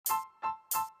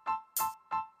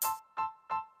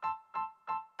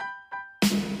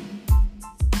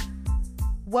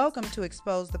Welcome to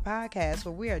Expose the Podcast,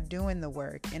 where we are doing the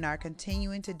work and are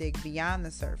continuing to dig beyond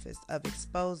the surface of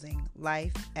exposing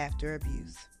life after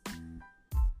abuse.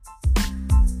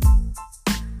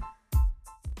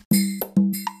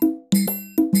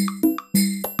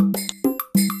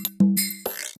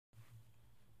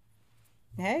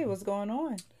 Hey, what's going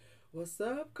on? What's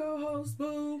up, co-host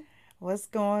Boo? What's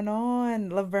going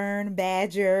on, Laverne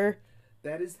Badger?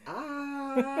 That is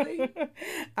I.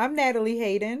 I'm Natalie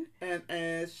Hayden. And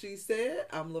as she said,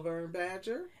 I'm Laverne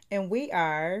Badger. And we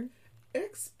are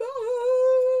Expose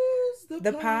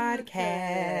the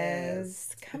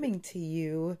podcast. Coming to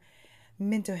you,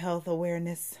 Mental Health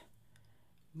Awareness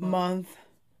Month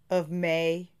of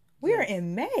May. We are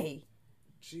in May.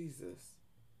 Jesus.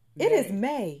 It is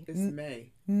May. It's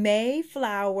May. May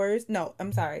flowers. No,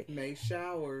 I'm sorry. May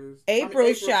showers.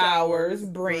 April showers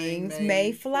brings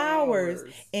May flowers.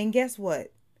 And guess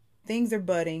what? Things are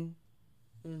budding.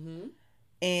 Mm-hmm.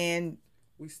 And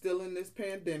we still in this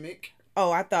pandemic.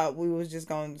 Oh, I thought we was just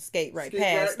going to skate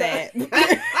past that. We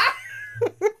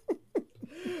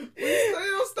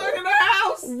still stuck in the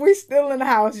house. We still in the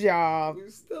house, y'all. We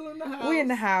still in the house. We're in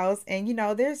the house, and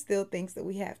there's still things that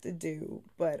we have to do.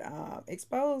 But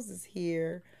Expose is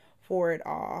here for it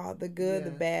all. The good,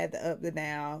 the bad, the up, the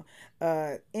down,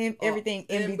 everything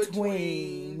in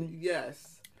between.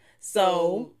 Yes.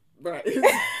 So right.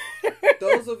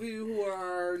 Those of you who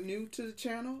are new to the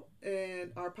channel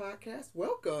and our podcast,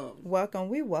 welcome. Welcome.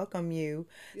 We welcome you.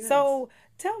 Yes. So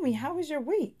tell me, how was your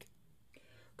week?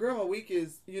 Girl, my week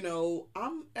is,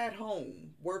 I'm at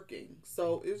home working.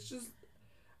 So it's just,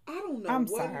 I don't know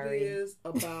it is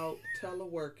about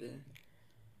teleworking.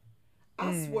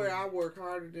 I swear I work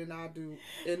harder than I do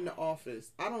in the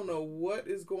office. I don't know what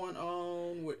is going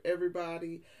on with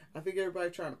everybody. I think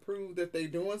everybody trying to prove that they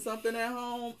doing something at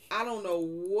home. I don't know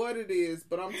what it is,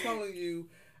 but I'm telling you,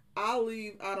 I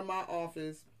leave out of my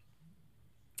office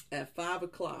at 5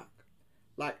 o'clock.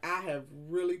 Like I have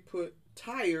really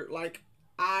tired. Like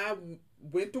I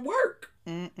went to work.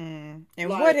 And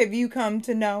what have you come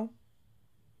to know?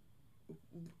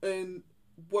 And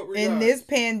what in this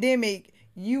pandemic,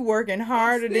 you working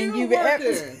harder than you've ever.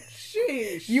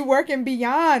 Sheesh. You working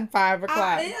beyond 5 o'clock.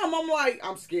 I am. I'm like,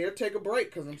 I'm scared to take a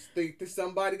break because I'm thinking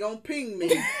somebody gonna ping me.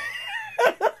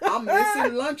 I'm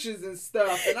missing lunches and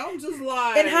stuff, and I'm just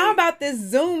like. And how about this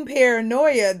Zoom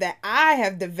paranoia that I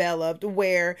have developed,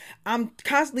 where I'm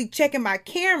constantly checking my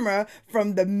camera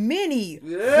from the many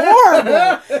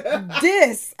horrible,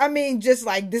 just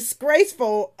like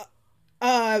disgraceful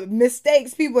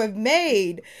mistakes people have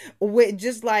made with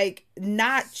just like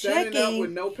not standing checking up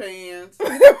with no pants,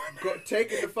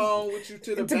 taking the phone with you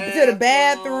to the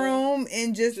bathroom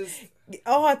and just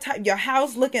your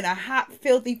house looking a hot,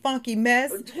 filthy, funky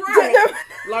mess. Right.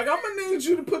 Like, I'm going to need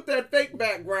you to put that fake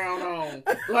background on.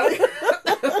 Like,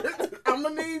 I'm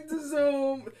going to need to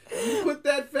Zoom. You put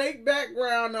that fake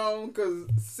background on because,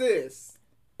 sis.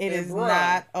 It is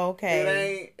not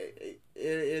okay.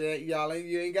 It ain't, y'all ain't,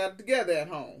 you ain't got it together at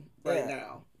home right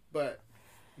now. But,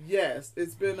 yes,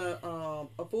 it's been a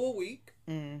full week.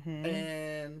 Mm-hmm.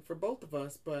 And for both of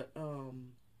us, but,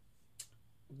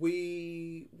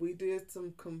 we did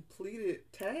some completed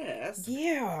tasks.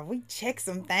 Yeah, we checked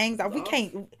some things out. We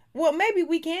can't. Well, maybe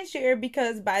we can share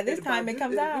because by this time it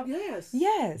comes out. Yes.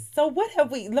 So what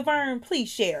have we, Laverne? Please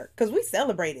share because we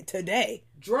celebrated today.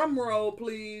 Drum roll,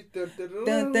 please. Dun, dun, dun,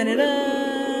 dun, dun,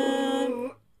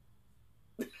 dun.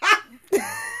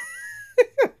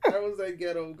 That was a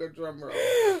ghetto drum roll.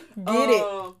 Get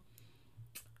it.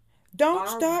 Don't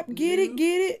stop. Get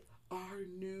it. Our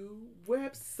new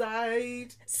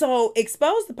website. So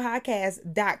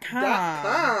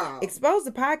exposethepodcast.com.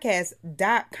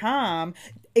 Exposethepodcast.com.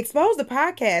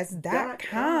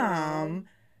 Exposethepodcast.com.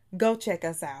 Go check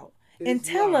us out. And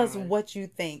tell us what you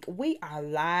think. We are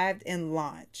live and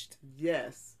launched.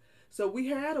 Yes. So we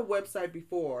had a website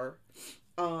before,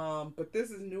 but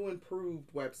this is new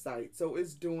improved website. So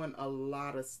it's doing a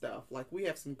lot of stuff. Like we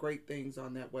have some great things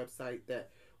on that website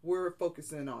that we're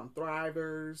focusing on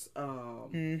thrivers,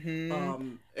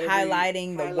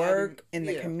 highlighting the work in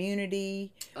the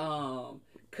community,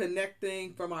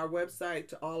 connecting from our website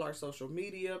to all our social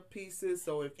media pieces.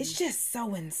 So it's just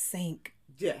so in sync.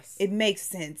 Yes, it makes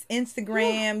sense.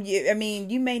 Instagram.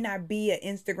 You may not be an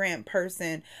Instagram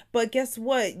person, but guess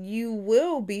what? You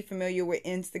will be familiar with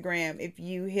Instagram if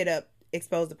you hit up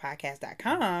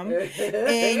exposethepodcast.com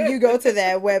and you go to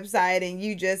that website and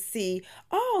you just see,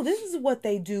 oh, this is what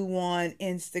they do on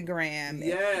Instagram.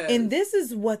 Yes. And this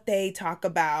is what they talk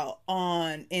about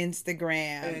on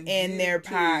Instagram and their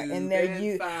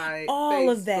all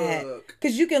Facebook. Of that.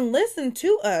 Because you can listen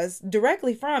to us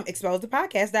directly from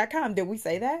exposethepodcast.com. Did we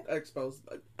say that?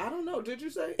 I don't know. Did you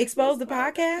say?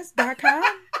 Exposethepodcast.com?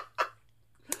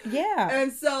 Yeah.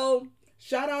 And so,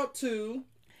 shout out to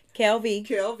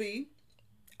Kelvy.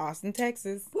 Austin,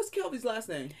 Texas. What's Kelvy's last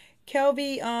name?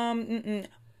 Kelvy,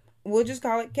 we'll just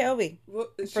call it Kelvy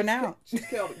for now. She's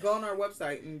Kelvy. Go on our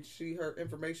website and her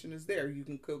information is there. You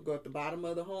can go at the bottom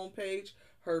of the homepage.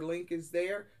 Her link is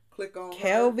there. Click on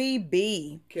Kelvy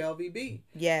B. Kelvy B.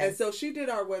 Yes. And so she did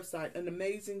our website, an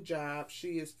amazing job.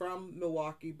 She is from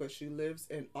Milwaukee, but she lives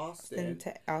in Austin,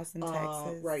 Texas,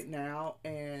 right now,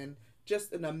 and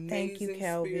just an amazing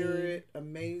spirit,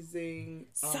 amazing.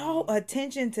 So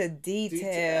attention to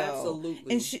detail.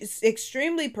 Absolutely. And she's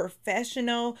extremely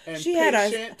professional. And she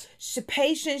patient.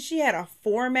 Patient. She had a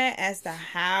format as to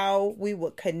how we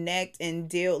would connect and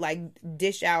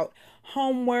dish out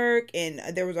homework, and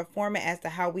there was a format as to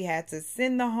how we had to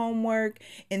send the homework,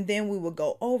 and then we would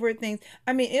go over things.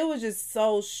 I mean, it was just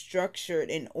so structured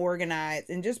and organized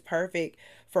and just perfect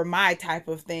for my type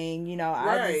of thing,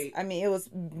 Right. It was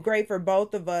great for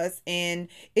both of us, and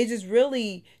it just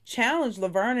really challenged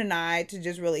Laverne and I to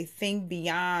just really think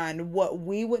beyond what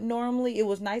we would normally. It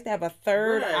was nice to have a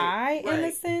third eye in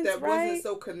a sense, that right? wasn't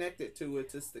so connected to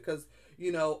it, just because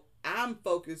I'm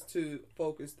focused.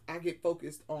 I get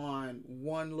focused on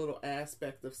one little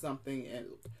aspect of something, and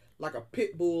like a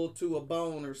pit bull to a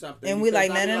bone or something. And we no.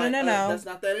 That's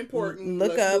not that important.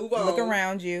 Let's move on. Look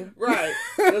around you. Right.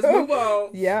 Let's move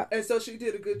on. Yeah. And so she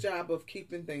did a good job of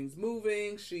keeping things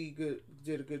moving. She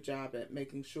did a good job at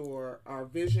making sure our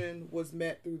vision was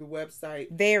met through the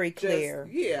website. Very clear.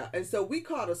 Yeah. And so we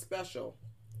caught a special.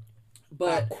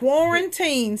 But a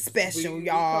quarantine special,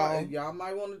 y'all. Y'all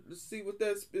might want to see what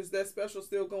that special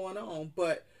still going on.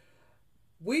 But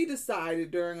we decided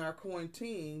during our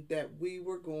quarantine that we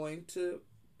were going to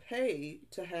pay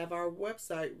to have our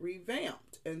website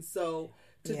revamped. And so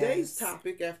today's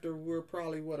topic, after we're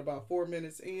probably about 4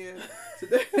 minutes in,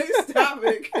 today's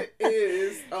topic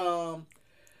is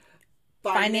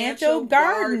financial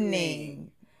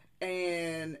gardening.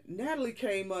 And Natalie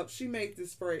came up. She made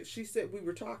this phrase. She said we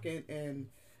were talking, and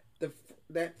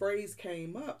that phrase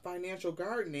came up, financial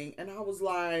gardening. And I was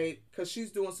like, because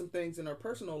she's doing some things in her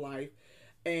personal life,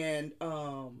 and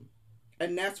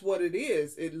that's what it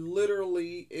is. It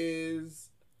literally is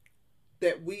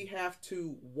that we have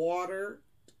to water,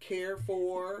 care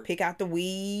for, pick out the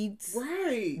weeds,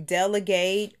 right?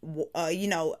 Delegate,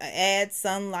 add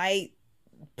sunlight,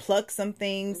 pluck some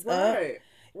things up,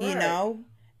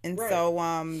 And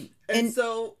so, and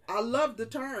so I love the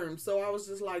term. So I was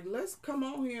just like, let's come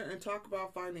on here and talk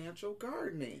about financial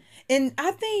gardening. And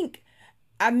I think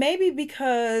maybe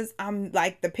because I'm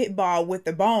like the pit bull with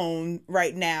the bone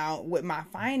right now with my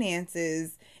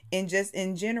finances, and just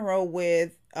in general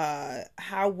with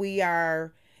how we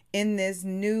are in this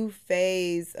new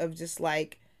phase of just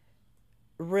like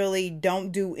really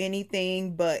don't do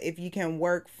anything, but if you can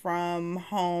work from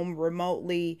home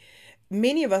remotely,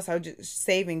 many of us are just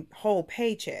saving whole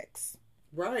paychecks.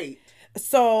 Right.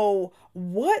 So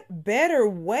what better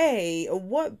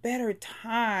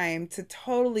time to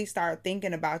totally start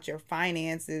thinking about your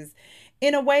finances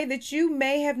in a way that you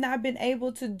may have not been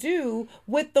able to do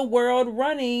with the world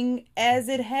running as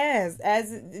it has,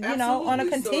 on a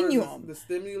continuum. So the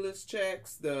stimulus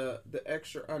checks, the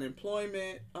extra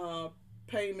unemployment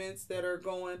payments that are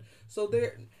going. So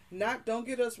don't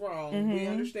get us wrong. Mm-hmm. We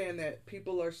understand that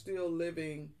people are still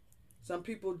living. Some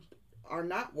people are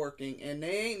not working and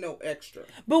they ain't no extra.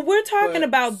 But we're talking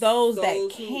about those that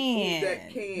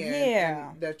can.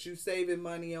 Yeah. That you saving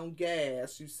money on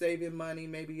gas. You saving money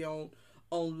maybe on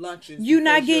lunches. You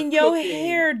not getting your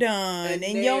hair done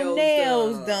and your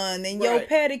nails done and your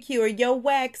pedicure, your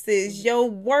waxes, your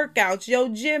workouts, your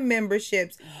gym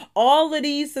memberships. All of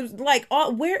these,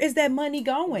 where is that money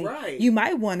going? Right. You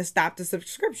might want to stop the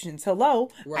subscriptions.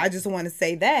 Hello. Right. I just want to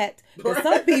say that. Because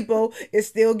some people is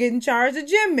still getting charged a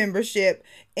gym membership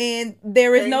and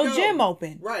there is no gym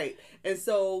open. Right. And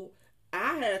so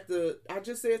I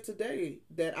just said today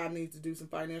that I need to do some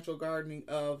financial gardening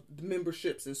of the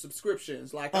memberships and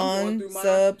subscriptions. Like I'm going through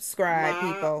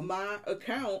my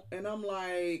account, and I'm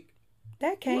like,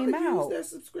 that came out. Use that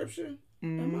subscription?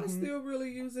 Mm-hmm. Am I still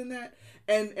really using that?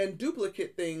 And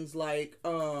duplicate things like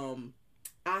I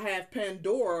have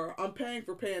Pandora. I'm paying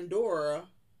for Pandora,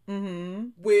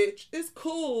 mm-hmm. which is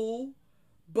cool,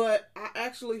 but I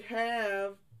actually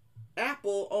have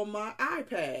Apple on my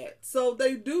iPad. So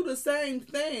they do the same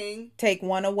thing. Take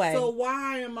one away. So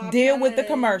why am I deal with the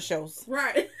commercials?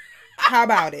 Right. How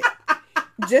about it?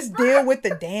 Just deal with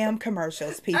the damn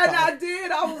commercials, people. And I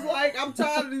did. I was like, I'm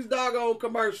tired of these doggone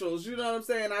commercials. You know what I'm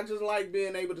saying? I just like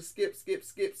being able to skip.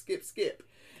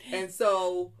 And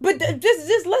so, but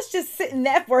just let's just sit in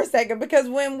that for a second, because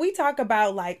when we talk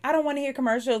about like, I don't want to hear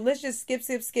commercials, let's just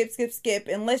skip,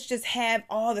 and let's just have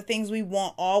all the things we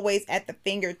want always at the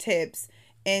fingertips,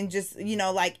 and just, you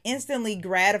know, like instantly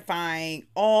gratifying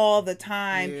all the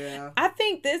time. Yeah. I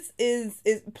think this is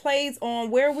plays on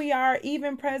where we are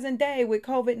even present day with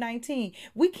COVID-19.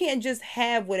 We can't just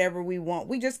have whatever we want.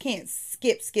 We just can't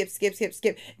skip.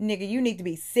 Nigga, you need to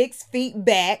be 6 feet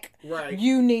back. Right.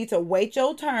 You need to wait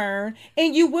your turn,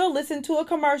 and you will listen to a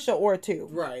commercial or two.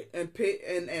 Right. And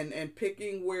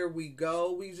picking where we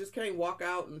go. We just can't walk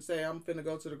out and say, I'm finna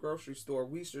go to the grocery store.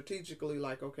 We strategically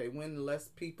like, okay, when less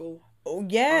people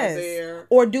yes. there.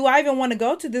 Or do I even want to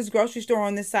go to this grocery store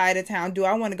on this side of town? Do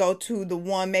I want to go to the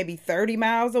one maybe 30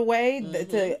 miles away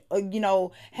to, you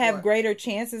know, have greater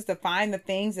chances to find the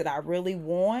things that I really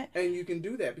want? And you can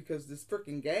do that because this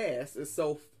freaking gas is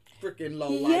so freaking low.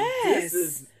 Yes. Like, this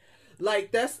is,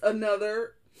 like, that's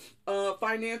another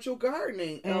financial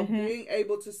gardening of being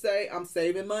able to say, I'm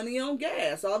saving money on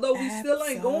gas, although we still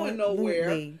ain't going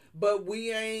nowhere, but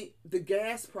the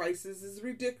gas prices is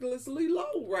ridiculously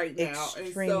low right now.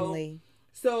 Extremely. And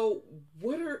so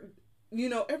what are, you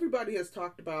know, everybody has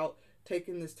talked about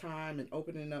taking this time and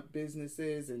opening up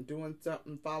businesses and doing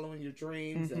something, following your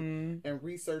dreams and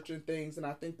researching things, and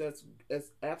I think that's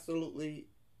absolutely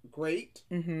great.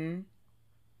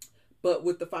 But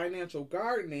with the financial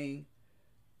gardening,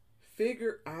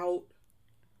 figure out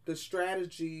the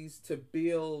strategies to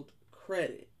build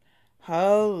credit.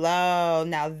 Hello.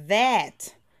 Now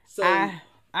that, so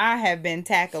I have been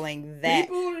tackling that.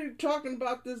 People are talking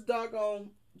about this doggone,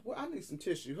 well, I need some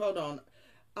tissue. Hold on.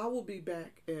 I will be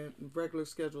back in regular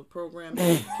scheduled programming.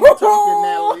 Keep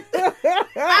talking,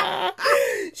 Natalie.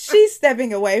 She's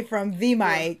stepping away from the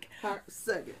mic.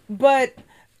 Second. But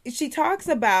she talks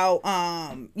about,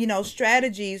 you know,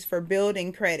 strategies for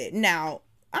building credit. Now,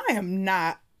 I am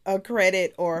not a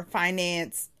credit or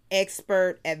finance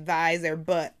expert advisor,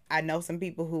 but I know some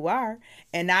people who are,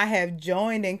 and I have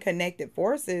joined and connected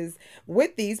forces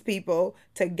with these people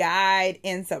to guide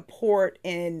and support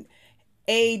and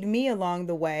aid me along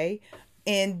the way.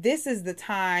 And this is the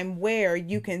time where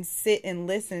you can sit and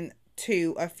listen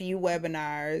to a few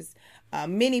webinars.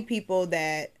 Many people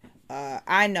that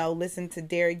I know listen to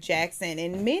Derek Jackson,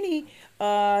 and many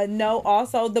know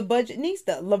also the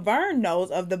Budgetnista. Laverne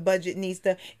knows of the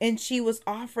Budgetnista, and she was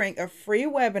offering a free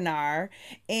webinar,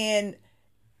 and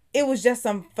it was just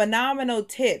some phenomenal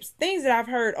tips, things that I've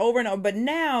heard over and over. But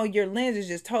now your lens is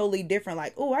just totally different.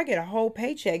 Like, oh, I get a whole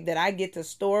paycheck that I get to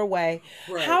store away.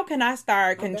 Right. How can I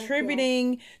start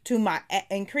contributing to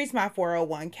increase my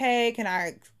 401k? Can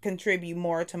I contribute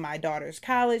more to my daughter's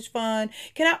college fund?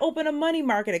 Can I open a money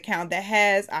market account that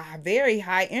has a very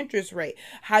high interest rate?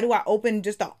 How do I open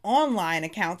just an online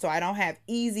account so I don't have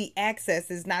easy access?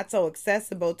 It's not so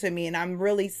accessible to me, and I'm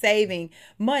really saving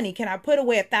money. Can I put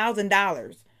away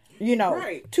 $1,000? You know,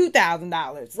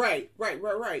 $2,000. Right.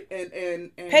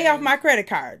 And pay off my credit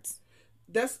cards.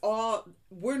 That's all.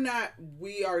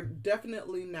 We are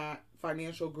definitely not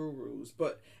financial gurus,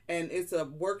 and it's a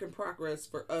work in progress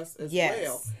for us as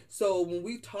well. So when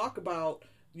we talk about,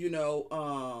 you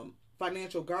know,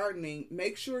 financial gardening,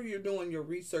 make sure you're doing your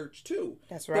research too.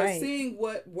 That's right. But seeing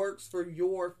what works for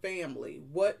your family.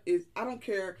 I don't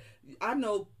care. I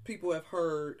know people have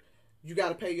heard you got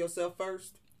to pay yourself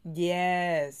first.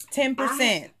 Yes,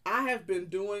 10%. I have been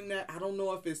doing that. I don't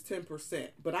know if it's 10%,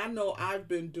 but I know I've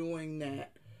been doing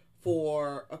that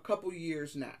for a couple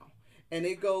years now. And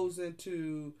it goes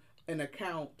into an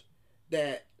account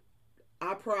that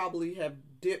I probably have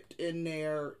dipped in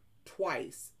there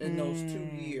twice in those 2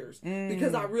 years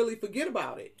because I really forget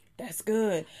about it. That's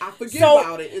good. I forget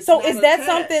about it. It's so is that attached.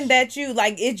 Something that you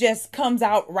like? It just comes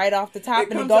out right off the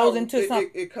top and it goes into something.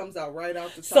 It comes out right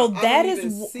off the top. So that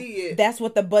is see it. That's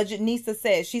what the Budgetnista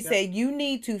said. She said you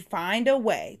need to find a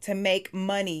way to make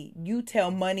money. You tell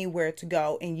money where to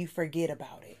go, and you forget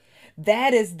about it.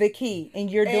 That is the key, and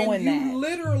you're doing that. You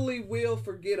literally will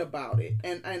forget about it,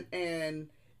 and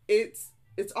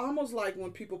it's almost like when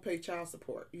people pay child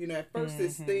support. You know, at first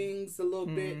it stings a little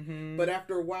bit, but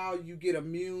after a while you get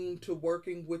immune to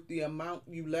working with the amount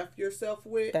you left yourself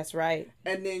with. That's right.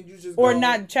 And then you just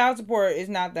not child support is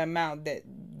not the amount that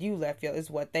you left you,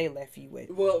 it's what they left you with.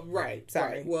 Well, right.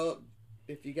 Sorry. Right. Well,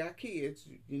 if you got kids,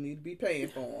 you need to be paying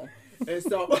for them. And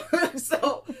so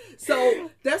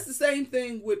that's the same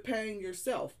thing with paying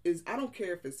yourself. Is I don't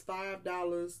care if it's $5,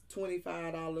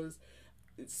 $25.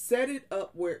 Set it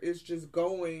up where it's just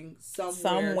going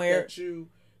somewhere that you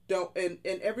don't. And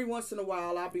every once in a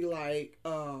while, I'll be like,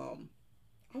 I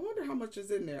wonder how much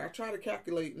is in there. I try to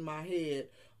calculate in my head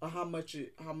how much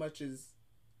is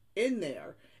in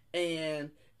there, and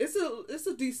it's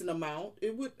a decent amount.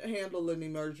 It would handle an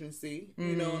emergency.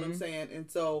 You know what I'm saying?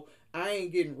 And so I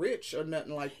ain't getting rich or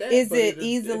nothing like that. Is it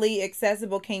easily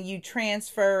accessible? Can you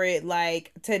transfer it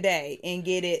like today and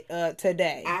get it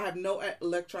today? I have no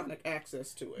electronic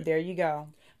access to it. There you go.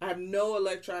 I have no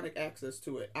electronic access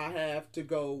to it. I have to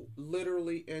go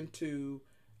literally into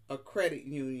a credit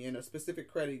union, a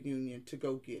specific credit union, to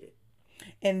go get it.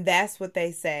 And that's what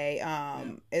they say,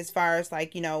 as far as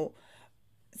like, you know,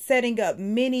 setting up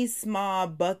many small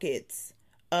buckets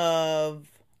of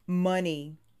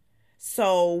money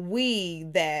so we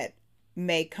that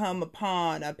may come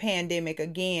upon a pandemic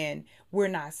again, we're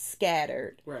not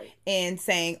scattered. Right. And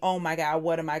saying, oh my God,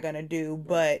 what am I going to do? Right.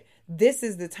 But this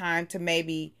is the time to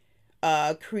maybe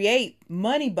create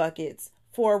money buckets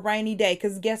for a rainy day.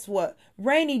 Because guess what?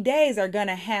 Rainy days are going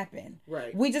to happen.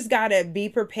 Right. We just got to be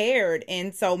prepared.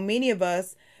 And so many of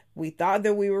us, we thought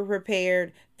that we were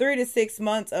prepared. 3 to 6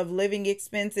 months of living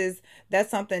expenses.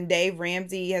 That's something Dave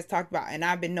Ramsey has talked about. And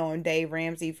I've been knowing Dave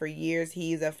Ramsey for years.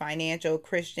 He's a financial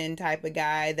Christian type of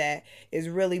guy that is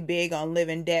really big on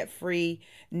living debt free,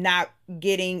 not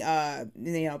getting,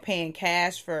 paying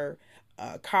cash for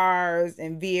cars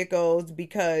and vehicles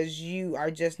because you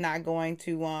are just not going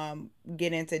to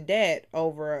get into debt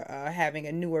over having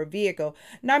a newer vehicle.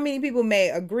 Not many people may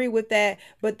agree with that,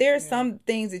 but there's some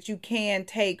things that you can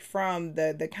take from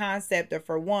the concept of,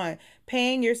 for one,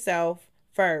 paying yourself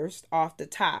first off the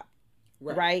top,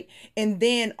 right? And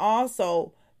then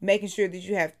also making sure that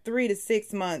you have 3 to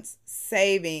 6 months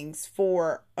savings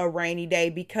for a rainy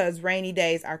day, because rainy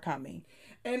days are coming.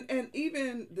 And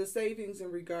even the savings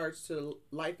in regards to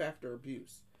life after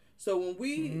abuse. So when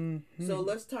we, so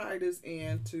let's tie this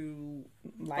into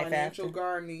financial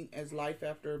gardening as life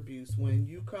after abuse. When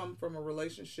you come from a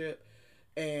relationship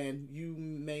and you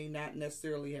may not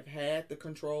necessarily have had the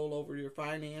control over your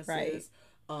finances,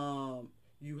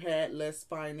 you had less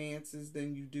finances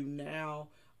than you do now.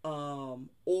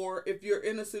 Or if you're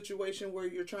in a situation where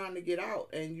you're trying to get out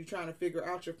and you're trying to figure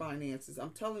out your finances,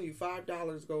 I'm telling you,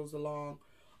 $5 goes a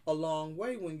long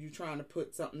way when you're trying to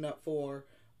put something up for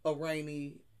a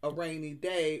rainy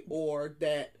day, or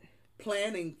that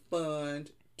planning fund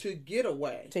to get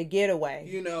away.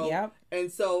 You know? Yep.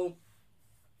 And so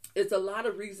it's a lot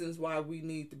of reasons why we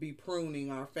need to be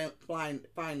pruning our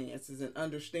finances and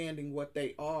understanding what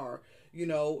they are. You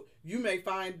know, you may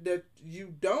find that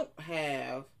you don't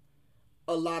have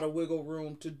a lot of wiggle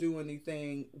room to do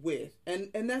anything with,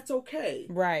 and that's okay.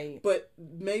 Right. But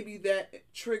maybe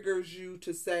that triggers you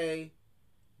to say,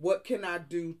 what can I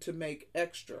do to make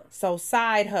extra? So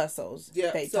side hustles. Yeah.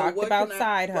 They talked about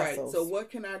side hustles. Right. So what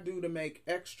can I do to make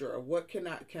extra? What can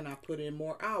I put in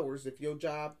more hours if your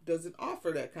job doesn't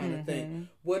offer that kind of thing?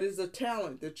 What is a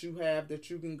talent that you have that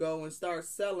you can go and start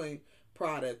selling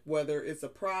product, whether it's a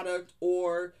product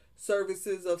or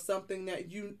services of something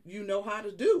that you know how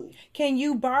to do? Can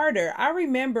you barter? I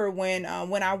remember when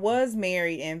I was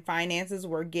married and finances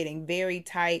were getting very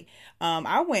tight.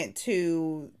 I went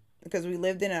to, because we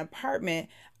lived in an apartment,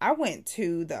 I went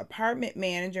to the apartment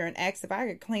manager and asked if I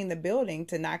could clean the building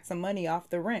to knock some money off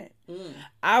the rent.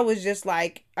 I was just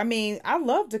like, I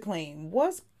love to clean.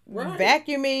 What's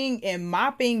vacuuming and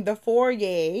mopping the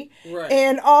foyer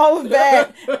and all of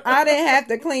that. I didn't have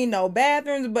to clean no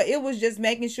bathrooms, but it was just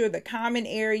making sure the common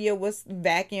area was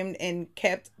vacuumed and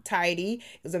kept tidy.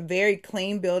 It was a very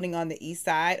clean building on the east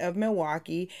side of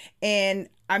Milwaukee. And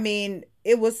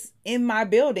it was in my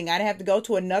building. I didn't have to go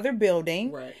to another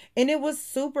building. Right. And it was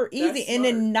super easy. And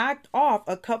it knocked off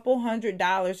a couple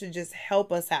 $100 to just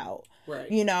help us out.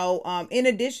 Right. You know, in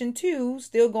addition to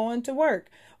still going to work.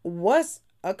 What's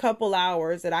a couple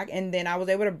hours and then I was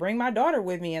able to bring my daughter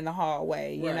with me in the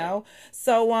hallway, you know?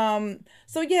 So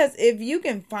yes, if you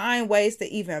can find ways to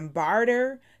even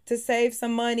barter to save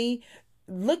some money,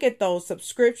 look at those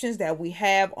subscriptions that we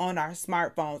have on our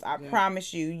smartphones. I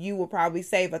promise you will probably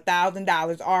save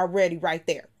 $1,000 already right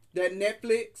there. That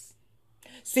Netflix.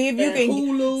 See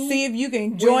if you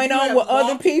can join on with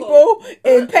other people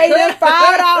and pay them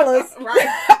 $5.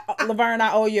 Right. Laverne,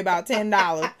 I owe you about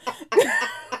 $10.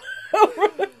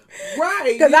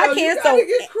 Right. Because I cancel.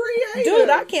 Get creative. Dude,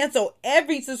 I cancel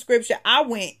every subscription. I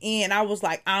went in. I was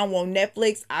like, I don't want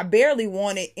Netflix. I barely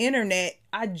wanted internet.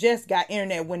 I just got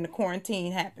internet when the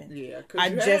quarantine happened. Yeah, I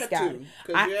just got it.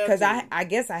 Because I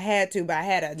guess I had to, but I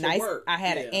had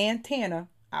an antenna.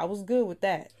 I was good with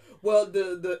that. Well,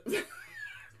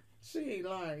 she ain't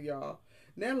lying, y'all.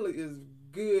 Natalie is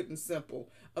good and simple.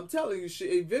 I'm telling you,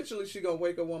 she gonna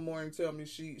wake up one morning and tell me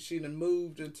she done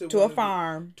moved into a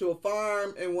farm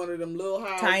in one of them little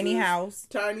houses,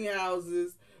 tiny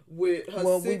houses with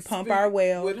her we pump our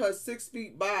well with her 6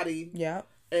 feet body. Yep.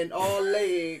 And all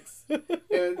legs,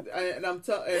 and I'm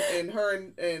and her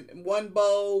and one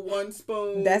bowl, one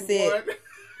spoon. That's it.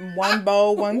 One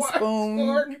bowl, one spoon.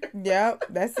 Fork. Yep,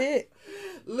 that's it.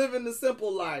 Living the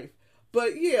simple life.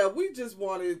 But yeah, we just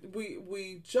wanted,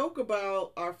 we joke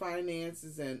about our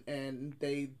finances and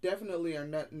they definitely are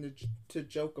nothing to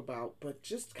joke about, but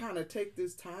just kind of take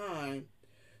this time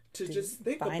to just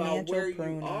think about where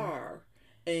you are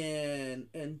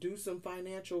and do some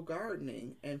financial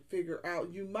gardening and figure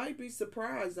out, you might be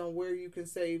surprised on where you can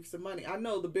save some money. I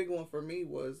know the big one for me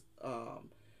was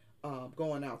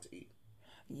going out to eat.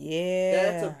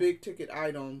 Yeah. That's a big ticket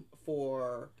item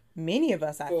for many of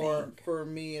us, I think. For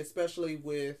me, especially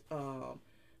with,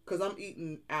 because I'm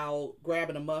eating out,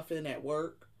 grabbing a muffin at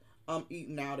work. I'm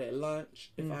eating out at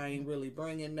lunch if I ain't really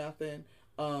bringing nothing.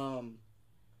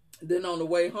 Then on the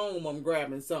way home, I'm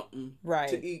grabbing something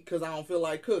to eat because I don't feel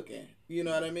like cooking. You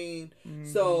know what I mean? Mm-hmm.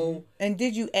 So. And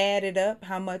did you add it up?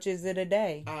 How much is it a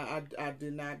day? I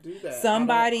did not do that.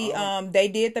 Somebody, they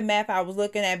did the math I was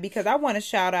looking at, because I want to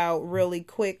shout out really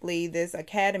quickly this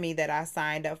academy that I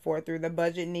signed up for through the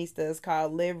Budgetnistas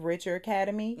called Live Richer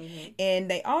Academy. Mm-hmm. And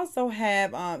they also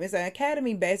have, it's an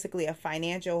academy, basically a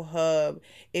financial hub.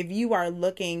 If you are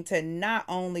looking to not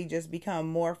only just become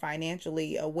more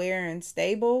financially aware and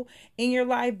stable in your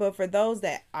life, but for those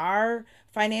that are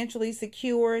financially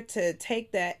secure, to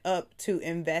take that up to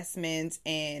investments,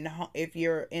 and if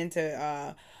you're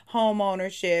into home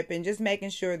ownership and just making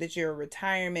sure that your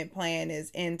retirement plan is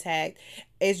intact.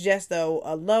 It's just a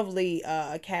lovely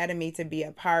academy to be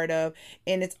a part of.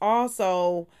 And it's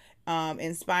also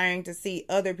inspiring to see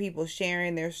other people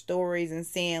sharing their stories and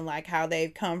seeing like how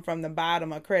they've come from the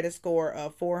bottom, a credit score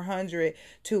of 400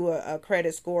 to a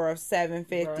credit score of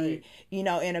 750, you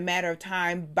know, in a matter of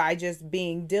time, by just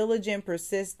being diligent,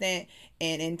 persistent,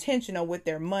 and intentional with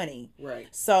their money. Right.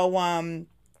 So,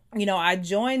 you know, I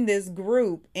joined this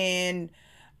group, and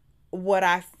what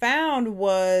I found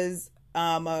was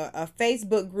a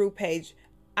Facebook group page.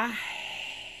 I hate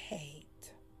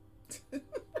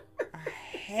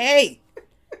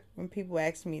when people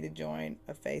ask me to join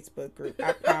a Facebook group.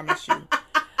 I promise you.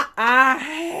 I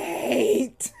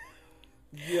hate.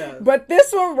 Yeah. But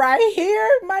this one right here,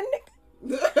 my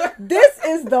nigga, this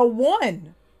is the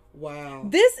one. Wow.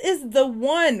 This is the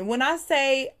one. When I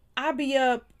say I be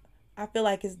up, I feel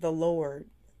like it's the Lord.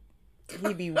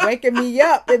 He be waking me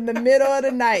up in the middle of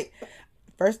the night.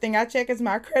 First thing I check is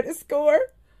my credit score.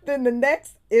 Then the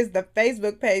next is the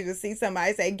Facebook page to see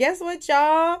somebody say, guess what,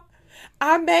 y'all?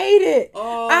 I made it.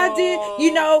 Oh. I did.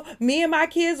 You know, me and my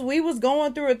kids, we was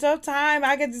going through a tough time.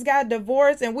 I just got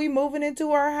divorced and we moving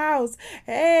into our house.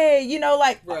 Hey, you know,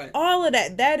 like all of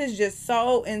that. That is just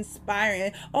so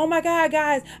inspiring. Oh my God,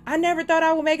 guys, I never thought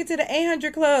I would make it to the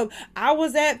 800 club. I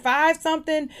was at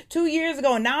 5-something 2 years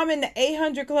ago. Now I'm in the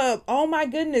 800 club. Oh my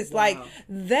goodness. Wow. Like,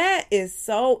 that is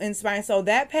so inspiring. So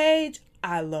that page,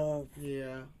 I love.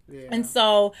 Yeah. Yeah. And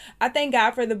so I thank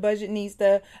God for the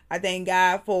Budgetnista. I thank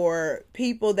God for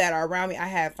people that are around me. I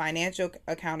have financial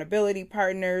accountability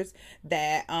partners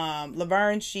that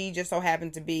Laverne, she just so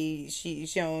happened to be, she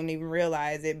don't even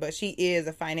realize it, but she is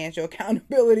a financial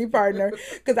accountability partner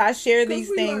because I share these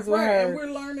things with her. And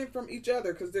we're learning from each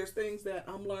other because there's things that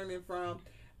I'm learning from.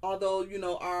 Although, you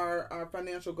know, our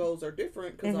financial goals are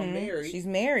different because I'm married. She's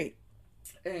married.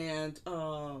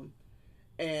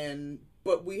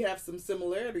 But we have some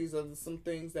similarities of some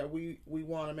things that we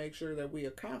want to make sure that we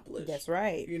accomplish. That's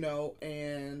right. You know,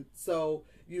 and so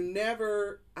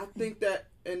I think that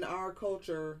in our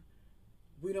culture,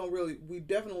 we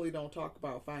definitely don't talk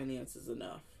about finances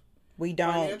enough. We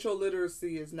don't. Financial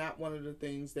literacy is not one of the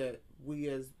things that we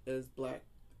as Black,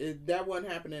 that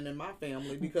wasn't happening in my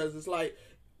family because it's like,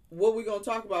 what we gonna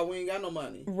talk about? We ain't got no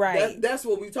money. Right. That's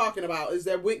what we talking about. Is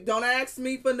that we don't ask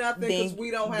me for nothing because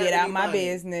we don't have. Get out my money.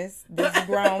 Business. This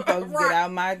grown folks. Get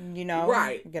out my. You know.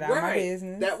 Right. Get out my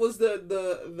business. That was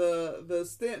the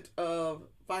stint of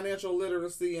financial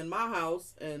literacy in my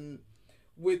house, and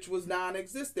which was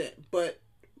non-existent. But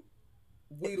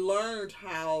we learned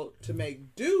how to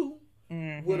make do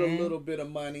with a little bit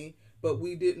of money but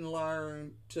we didn't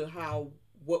learn to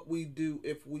what we do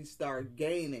if we start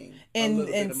gaining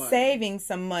and saving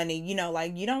some money. You know,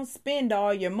 like you don't spend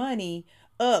all your money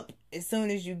up as soon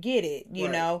as you get it, you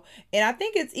know. And I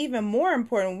think it's even more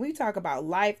important when we talk about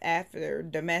life after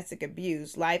domestic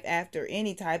abuse, life after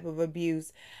any type of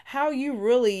abuse, how you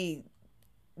really,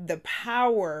 the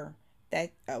power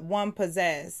that one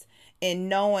possess in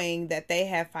knowing that they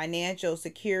have financial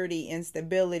security and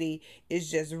stability is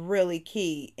just really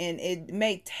key. And it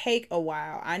may take a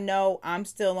while. I know I'm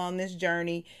still on this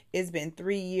journey. It's been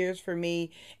 3 years for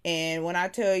me. And when I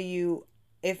tell you,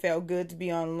 it felt good to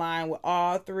be online with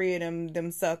all three of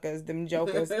them suckers, them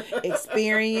jokers,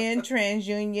 Experian,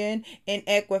 TransUnion, and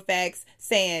Equifax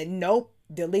saying, nope,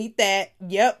 delete that.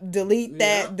 Yep, delete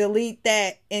that, delete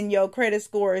that. And your credit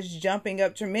score is jumping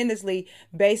up tremendously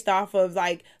based off of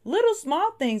like little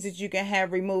small things that you can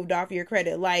have removed off your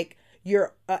credit, like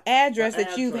your address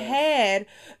that you've had.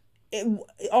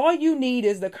 All you need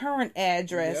is the current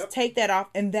address. Take that off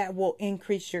and that will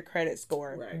increase your credit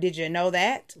score. Did you know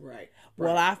that?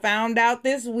 Well, I found out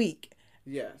this week.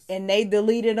 Yes. And they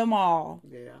deleted them all.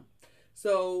 Yeah.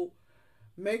 So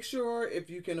make sure if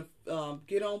you can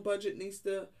get on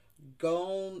Budgetnista,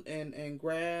 go on and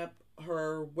grab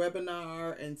her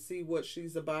webinar and see what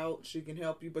she's about. She can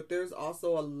help you. But there's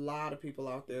also a lot of people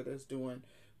out there that's doing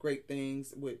great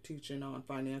things with teaching on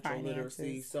financial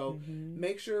literacy. So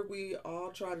make sure we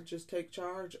all try to just take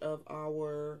charge of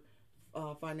our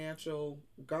financial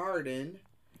garden.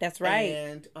 That's right.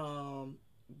 And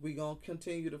we're going to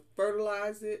continue to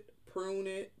fertilize it, prune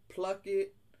it, pluck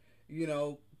it, you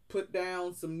know, put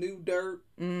down some new dirt,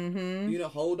 you know,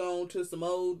 hold on to some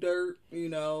old dirt, you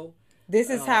know.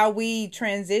 This is how we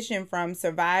transition from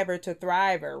survivor to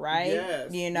thriver, right?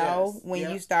 Yes. You know, when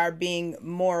you start being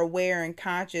more aware and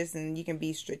conscious and you can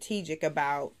be strategic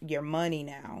about your money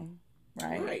now,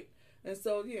 right? Right. And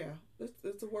so, yeah,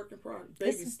 it's a work in progress.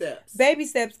 Baby steps. Baby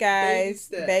steps, guys.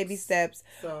 Baby steps.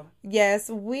 So, yes,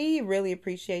 we really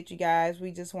appreciate you guys.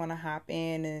 We just want to hop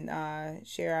in and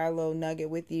share our little nugget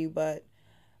with you. But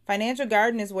Financial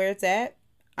Garden is where it's at.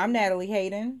 I'm Natalie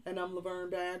Hayden. And I'm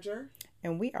Laverne Badger.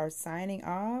 And we are signing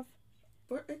off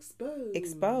for Exposed.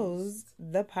 Exposed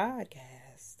the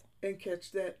podcast. And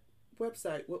catch that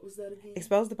website. What was that again?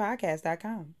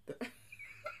 ExposeThePodcast.com.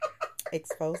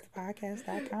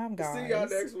 ExposeThePodcast.com, guys. See y'all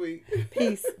next week.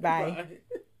 Peace. Bye. Bye.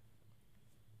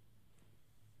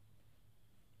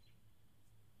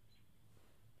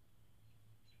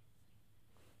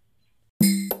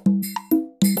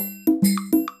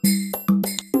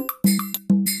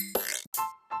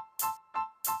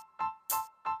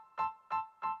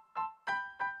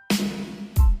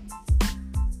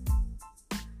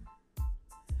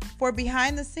 For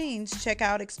behind the scenes, check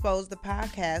out Expose the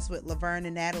Podcast with Laverne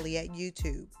and Natalie at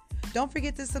YouTube. Don't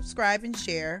forget to subscribe and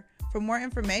share. For more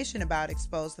information about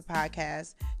Expose the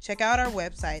Podcast, check out our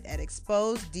website at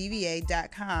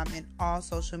exposedva.com and all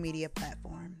social media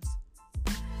platforms.